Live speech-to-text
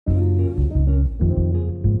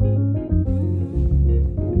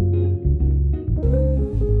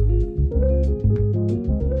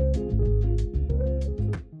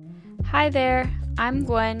Hi there, I'm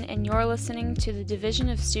Gwen, and you're listening to the Division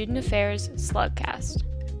of Student Affairs Slugcast.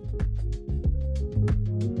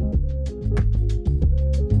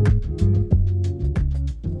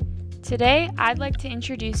 Today, I'd like to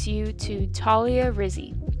introduce you to Talia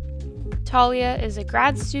Rizzi. Talia is a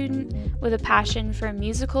grad student with a passion for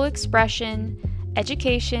musical expression,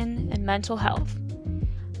 education, and mental health.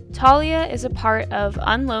 Talia is a part of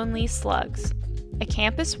Unlonely Slugs, a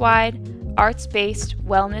campus-wide, arts-based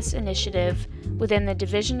wellness initiative within the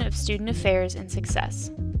Division of Student Affairs and Success.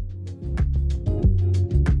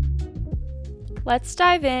 Let's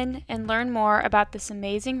dive in and learn more about this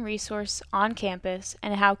amazing resource on campus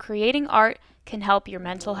and how creating art can help your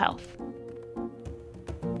mental health.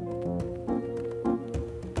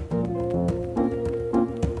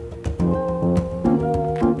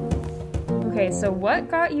 Okay, so what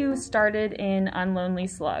got you started in Unlonely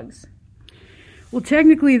Slugs? Well,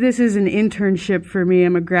 technically, this is an internship for me.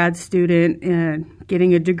 I'm a grad student and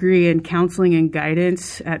getting a degree in counseling and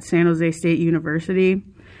guidance at San Jose State University.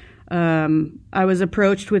 I was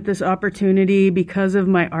approached with this opportunity because of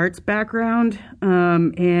my arts background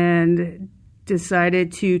and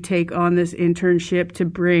decided to take on this internship to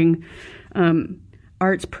bring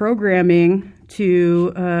arts programming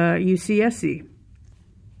to UCSC.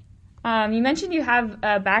 You mentioned you have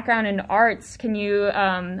a background in arts. Can you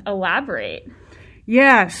elaborate?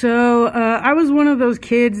 Yeah, so I was one of those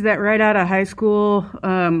kids that right out of high school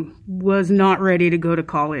was not ready to go to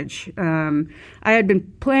college. I had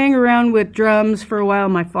been playing around with drums for a while.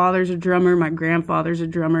 My father's a drummer, my grandfather's a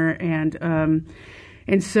drummer,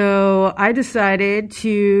 and so I decided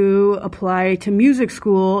to apply to music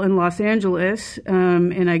school in Los Angeles,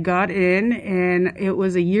 and I got in, and it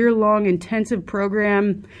was a year-long intensive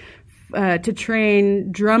program to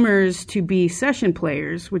train drummers to be session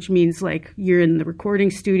players, which means like you're in the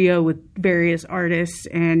recording studio with various artists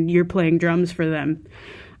and you're playing drums for them.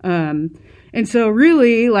 And so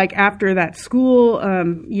really, like after that school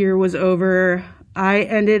year was over, I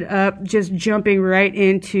ended up just jumping right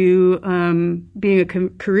into being a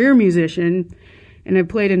career musician. And I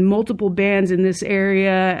played in multiple bands in this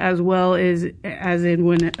area, as well as in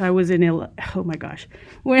when I was in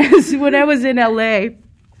when I was in LA.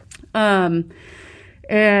 And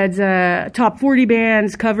top 40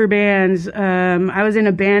 bands, cover bands. I was in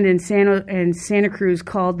a band in Santa Cruz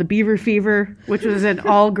called the Beaver Fever, which was an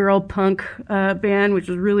all-girl punk band, which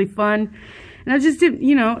was really fun. And I just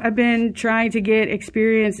I've been trying to get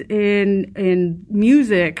experience in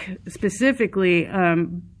music specifically,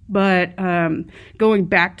 but going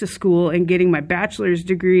back to school and getting my bachelor's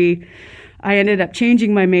degree, I ended up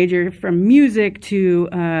changing my major from music to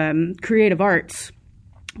creative arts,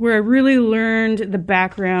 where I really learned the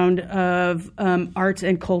background of arts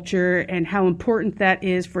and culture and how important that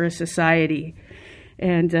is for a society.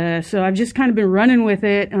 And so I've just kind of been running with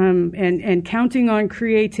it and counting on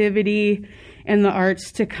creativity and the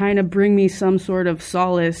arts to kind of bring me some sort of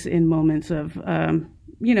solace in moments of,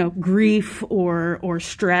 grief or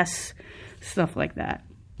stress, stuff like that.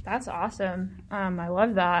 That's awesome. I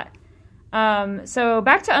love that. So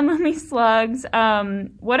back to Unlonely Slugs,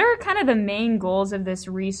 what are kind of the main goals of this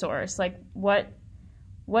resource? Like what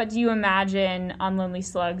do you imagine Unlonely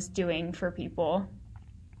Slugs doing for people?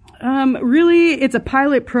 Really, it's a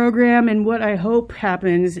pilot program, and what I hope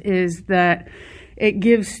happens is that it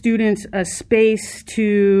gives students a space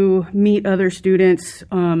to meet other students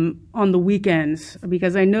on the weekends,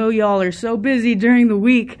 because I know y'all are so busy during the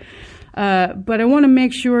week, but I want to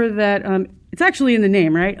make sure that it's actually in the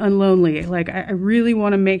name, right? Unlonely. Like, I really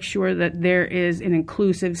want to make sure that there is an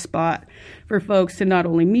inclusive spot for folks to not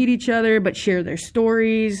only meet each other, but share their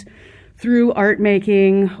stories through art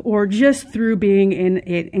making or just through being in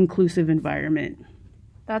an inclusive environment.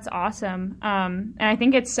 That's awesome. And I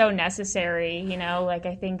think it's so necessary,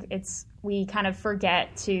 I think we kind of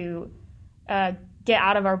forget to get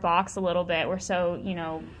out of our box a little bit. We're so,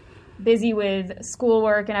 busy with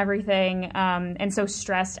schoolwork and everything, and so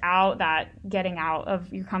stressed out that getting out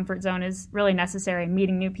of your comfort zone is really necessary,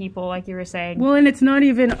 meeting new people, like you were saying. Well, and it's not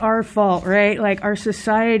even our fault, right? Like our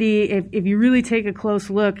society, if you really take a close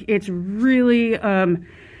look, it's really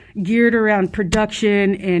geared around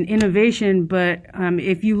production and innovation. But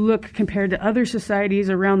if you look compared to other societies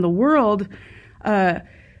around the world,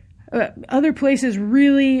 other places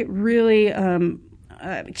really, really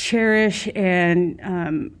cherish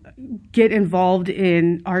and get involved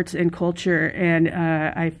in arts and culture, and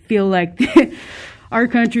I feel like our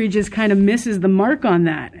country just kind of misses the mark on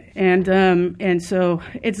that, and so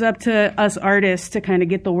it's up to us artists to kind of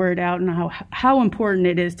get the word out and how important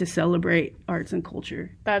it is to celebrate arts and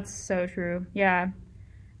culture. That's so true. Yeah.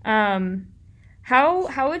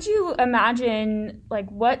 How would you imagine, like,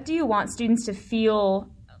 what do you want students to feel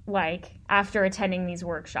like after attending these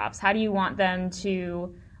workshops? How do you want them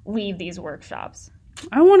to leave these workshops?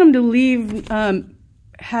 I want them to leave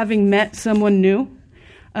having met someone new,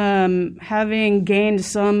 having gained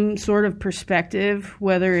some sort of perspective,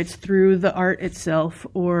 whether it's through the art itself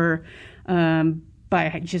or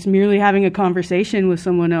by just merely having a conversation with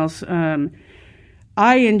someone else.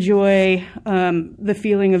 I enjoy the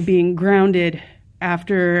feeling of being grounded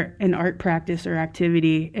after an art practice or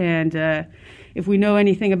activity. And if we know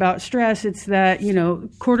anything about stress, it's that,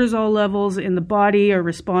 cortisol levels in the body are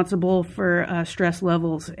responsible for stress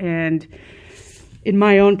levels. And in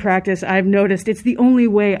my own practice, I've noticed it's the only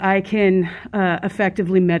way I can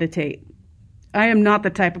effectively meditate. I am not the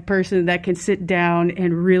type of person that can sit down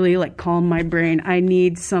and really calm my brain. I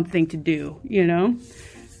need something to do,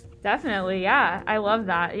 Definitely, yeah. I love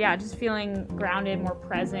that. Yeah, just feeling grounded, more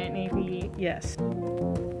present, maybe. Yes.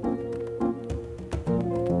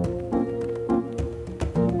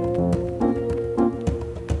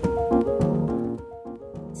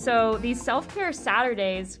 So these self-care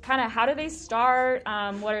Saturdays, kind of how do they start?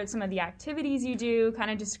 What are some of the activities you do?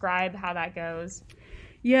 Kind of describe how that goes.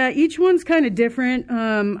 Yeah, each one's kind of different.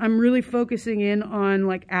 I'm really focusing in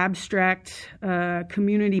on abstract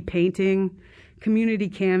community painting. Community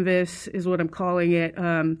canvas is what I'm calling it.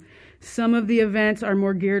 Some of the events are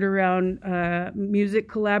more geared around music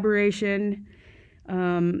collaboration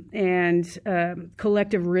and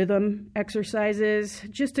collective rhythm exercises,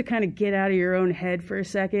 just to kind of get out of your own head for a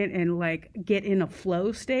second and get in a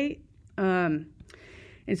flow state. And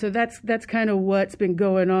so that's kind of what's been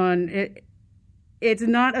going on. It's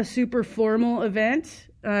not a super formal event.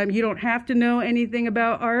 You don't have to know anything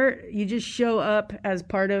about art. You just show up as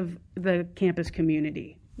part of the campus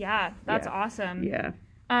community. Yeah, that's awesome. Yeah.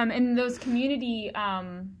 And those community,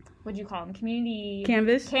 what do you call them? Community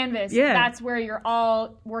canvas. Yeah. That's where you're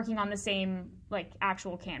all working on the same,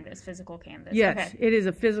 actual canvas, physical canvas. Yes, okay. It is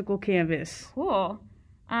a physical canvas. Cool.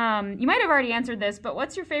 You might have already answered this, but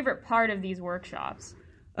what's your favorite part of these workshops?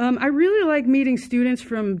 I really like meeting students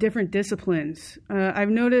from different disciplines. I've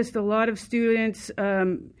noticed a lot of students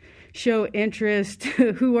show interest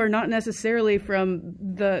who are not necessarily from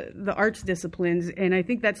the arts disciplines, and I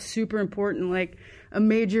think that's super important. A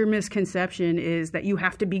major misconception is that you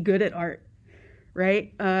have to be good at art,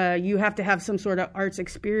 right? You have to have some sort of arts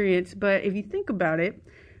experience, but if you think about it,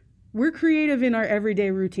 we're creative in our everyday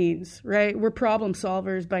routines, right? We're problem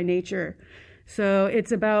solvers by nature. So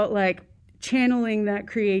it's about channeling that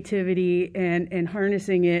creativity and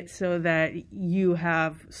harnessing it so that you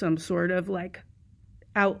have some sort of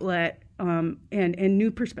outlet and new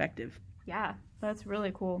perspective. Yeah, that's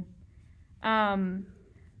really cool.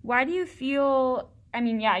 Why do you feel,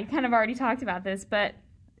 you kind of already talked about this, but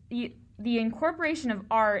the incorporation of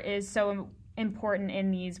art is so important in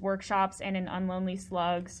these workshops and in Unlonely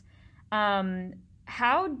Slugs.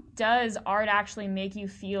 How does art actually make you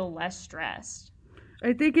feel less stressed?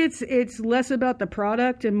 I think it's less about the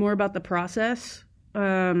product and more about the process.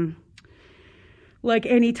 Like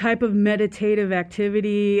any type of meditative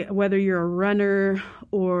activity, whether you're a runner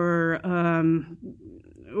or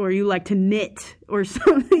you like to knit or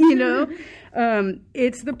something,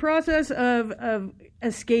 it's the process of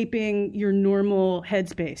escaping your normal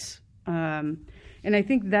headspace. And I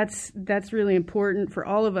think that's really important for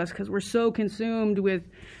all of us because we're so consumed with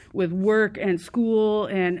work and school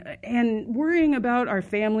and worrying about our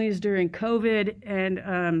families during COVID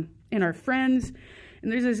and our friends.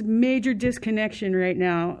 And there's this major disconnection right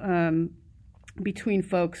now between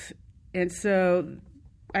folks. And so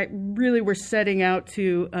we're setting out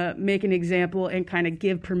to make an example and kind of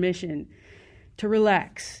give permission to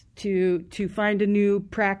relax, to find a new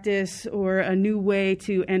practice or a new way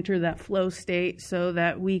to enter that flow state so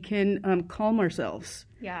that we can calm ourselves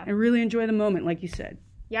and really enjoy the moment, like you said.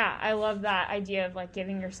 Yeah, I love that idea of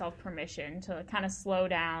giving yourself permission to kind of slow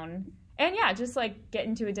down and just get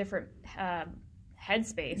into a different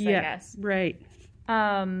headspace, I guess. Right.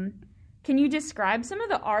 Can you describe some of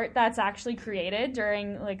the art that's actually created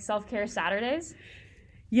during Self-Care Saturdays?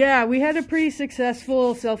 Yeah, we had a pretty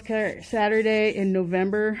successful Self-Care Saturday in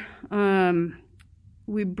November. Me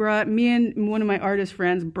and one of my artist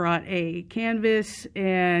friends brought a canvas,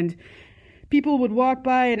 and people would walk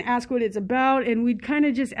by and ask what it's about, and we'd kind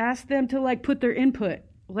of just ask them to put their input.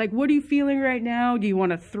 What are you feeling right now? Do you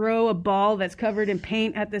want to throw a ball that's covered in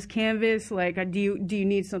paint at this canvas? Do you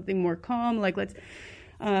need something more calm? Let's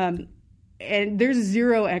and there's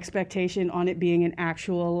zero expectation on it being an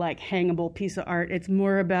actual hangable piece of art. It's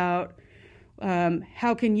more about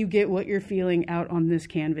how can you get what you're feeling out on this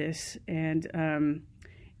canvas, and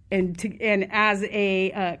and as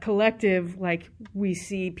a collective, like, we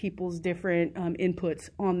see people's different inputs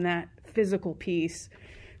on that physical piece.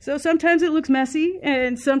 So sometimes it looks messy,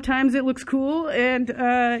 and sometimes it looks cool, and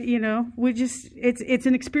it's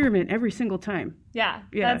an experiment every single time. Yeah,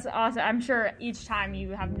 that's awesome. I'm sure each time you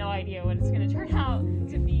have no idea what it's going to turn out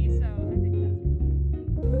to be. So I think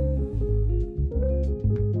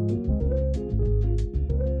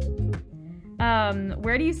that's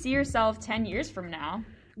where do you see yourself 10 years from now?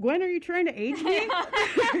 Gwen, are you trying to age me?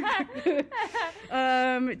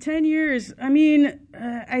 10 years. I mean,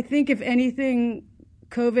 I think if anything,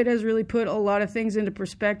 COVID has really put a lot of things into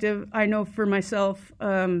perspective. I know for myself,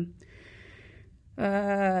 I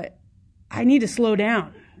need to slow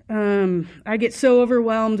down. I get so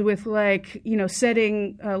overwhelmed with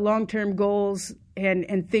setting long-term goals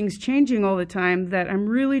and things changing all the time that I'm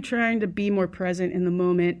really trying to be more present in the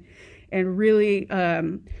moment and really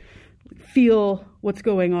feel what's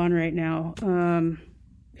going on right now.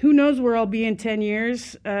 Who knows where I'll be in 10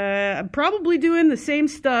 years? I'm probably doing the same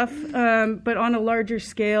stuff, but on a larger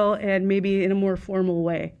scale and maybe in a more formal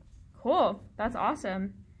way. Cool. That's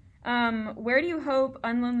awesome. Where do you hope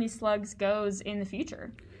Unlonely Slugs goes in the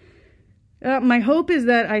future? My hope is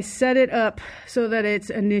that I set it up so that it's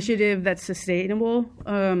an initiative that's sustainable.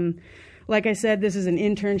 Like I said, this is an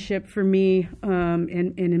internship for me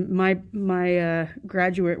in my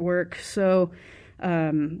graduate work. So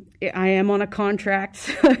I am on a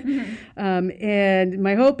contract. And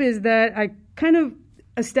my hope is that I kind of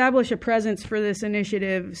establish a presence for this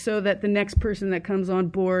initiative so that the next person that comes on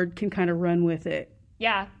board can kind of run with it.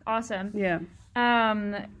 Yeah, awesome. Yeah.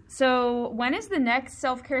 So when is the next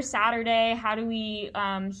Self-Care Saturday? How do we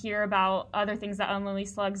hear about other things that Unlonely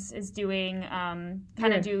Slugs is doing?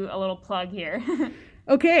 Do a little plug here.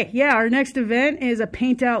 Okay, yeah, our next event is a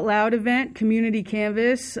Paint Out Loud event, community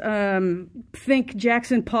canvas. Think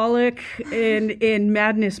Jackson Pollock in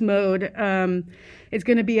madness mode. It's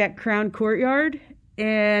going to be at Crown Courtyard,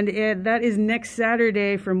 and that is next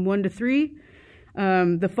Saturday from 1 to 3.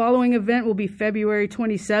 The following event will be February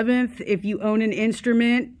 27th. If you own an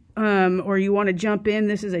instrument or you want to jump in,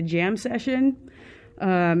 this is a jam session.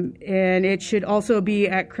 And it should also be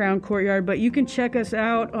at Crown Courtyard, but you can check us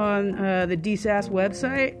out on the DSAS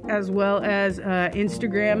website as well as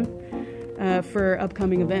Instagram for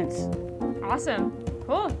upcoming events. Awesome.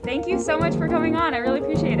 Cool. Thank you so much for coming on. I really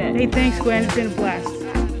appreciate it. Hey, thanks, Gwen. It's been a blast.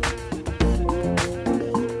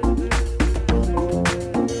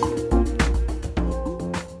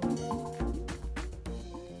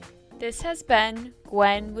 This has been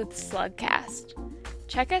Gwen with Slugcast.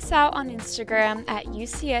 Check us out on Instagram at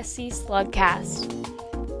UCSC Slugcast.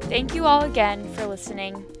 Thank you all again for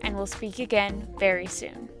listening, and we'll speak again very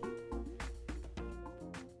soon.